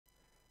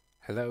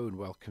Hello and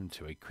welcome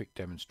to a quick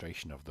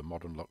demonstration of the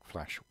ModUnlock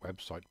Flash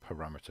website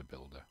parameter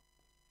builder.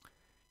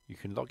 You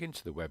can log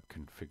into the web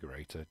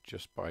configurator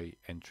just by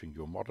entering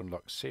your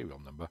ModUnlock serial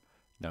number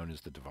known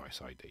as the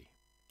device ID.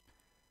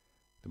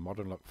 The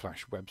ModUnlock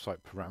Flash website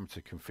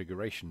parameter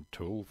configuration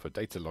tool for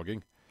data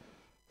logging,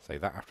 say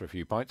that after a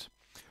few pints,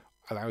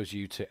 allows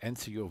you to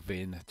enter your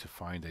VIN to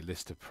find a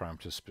list of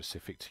parameters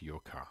specific to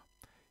your car.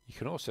 You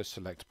can also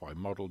select by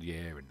model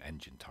year and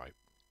engine type.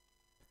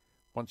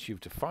 Once you've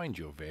defined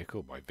your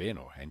vehicle by VIN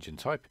or engine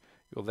type,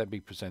 you'll then be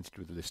presented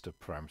with a list of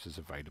parameters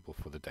available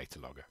for the data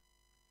logger.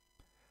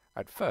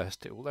 At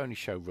first, it will only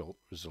show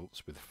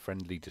results with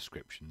friendly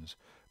descriptions,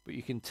 but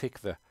you can tick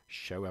the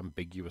Show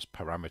Ambiguous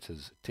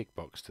Parameters tick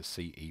box to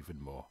see even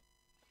more.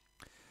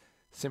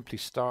 Simply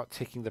start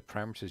ticking the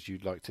parameters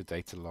you'd like to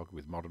data log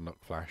with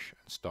ModUnlock Flash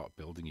and start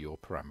building your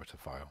parameter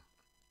file.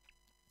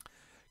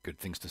 Good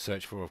things to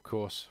search for, of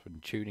course,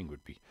 and tuning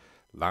would be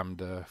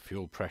lambda,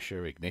 fuel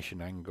pressure,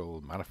 ignition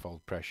angle, manifold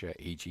pressure,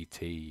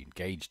 EGT,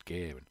 engaged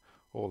gear, and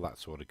all that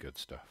sort of good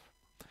stuff.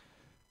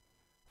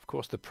 Of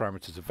course, the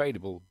parameters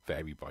available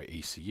vary by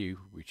ECU,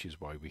 which is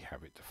why we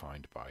have it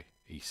defined by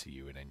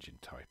ECU and engine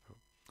type.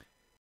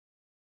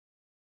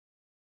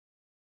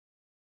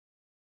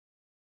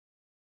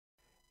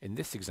 In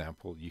this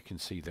example, you can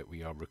see that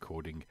we are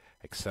recording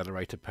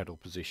accelerator pedal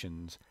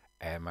positions,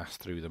 air mass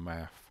through the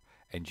MAF,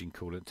 engine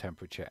coolant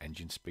temperature,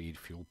 engine speed,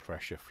 fuel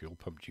pressure, fuel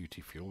pump duty,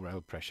 fuel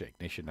rail pressure,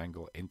 ignition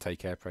angle,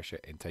 intake air pressure,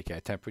 intake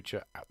air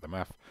temperature at the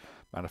MAF,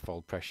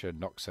 manifold pressure,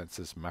 NOx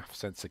sensors, MAF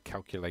sensor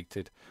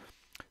calculated,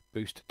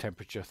 boost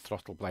temperature,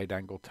 throttle blade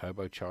angle,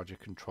 turbocharger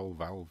control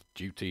valve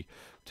duty,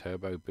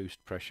 turbo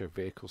boost pressure,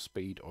 vehicle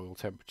speed, oil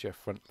temperature,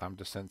 front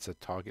lambda sensor,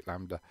 target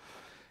lambda,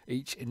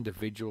 each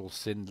individual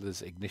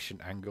cylinder's ignition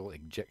angle,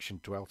 injection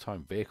dwell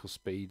time, vehicle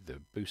speed,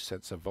 the boost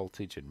sensor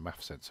voltage and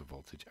MAF sensor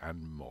voltage,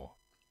 and more.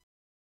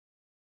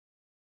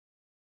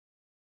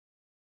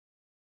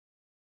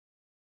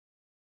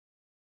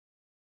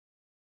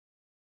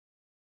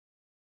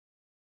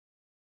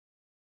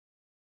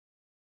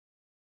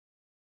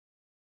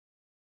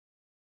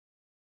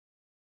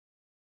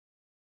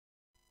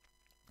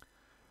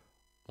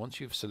 Once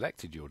you've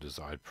selected your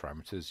desired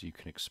parameters, you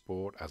can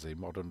export as a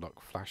ModUnlock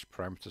Flash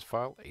parameters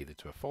file either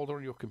to a folder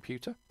on your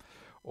computer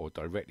or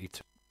directly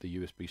to the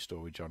USB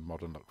storage on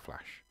ModUnlock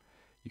Flash.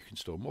 You can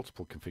store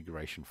multiple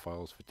configuration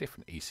files for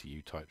different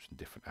ECU types and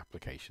different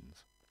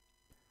applications.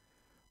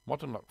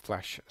 ModUnlock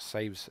Flash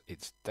saves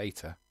its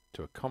data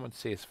to a common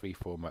CSV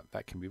format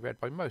that can be read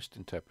by most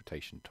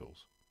interpretation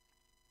tools.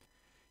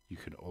 You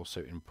can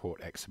also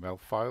import XML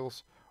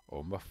files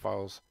or MUF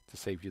files to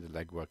save you the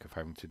legwork of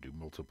having to do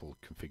multiple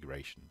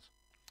configurations.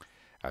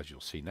 As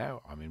you'll see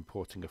now, I'm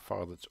importing a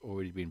file that's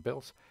already been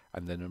built,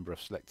 and the number of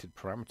selected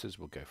parameters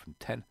will go from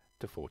 10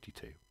 to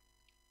 42.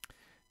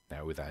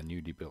 Now with our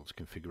newly built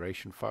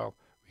configuration file,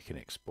 we can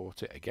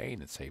export it again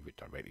and save it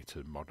directly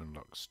to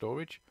ModUnlock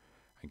storage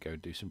and go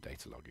and do some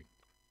data logging.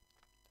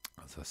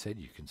 As I said,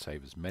 you can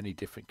save as many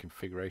different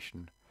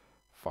configuration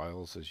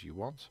files as you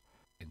want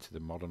into the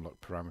ModUnlock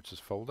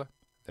parameters folder.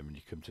 Then when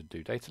you come to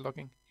do data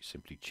logging, you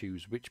simply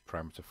choose which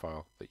parameter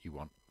file that you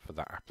want for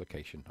that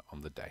application on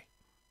the day.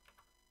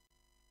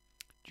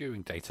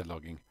 During data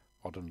logging,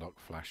 ModUnlock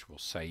Flash will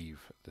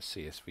save the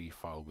CSV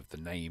file with the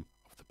name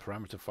of the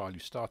parameter file you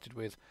started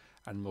with,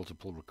 and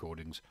multiple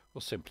recordings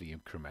will simply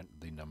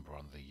increment the number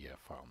on the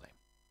file name.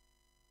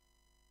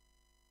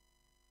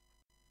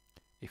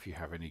 If you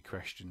have any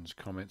questions,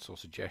 comments or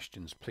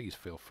suggestions, please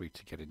feel free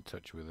to get in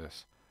touch with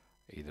us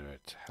either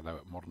at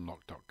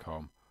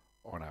hello@modunlock.com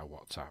or on our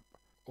WhatsApp,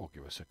 or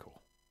give us a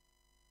call.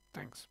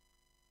 Thanks.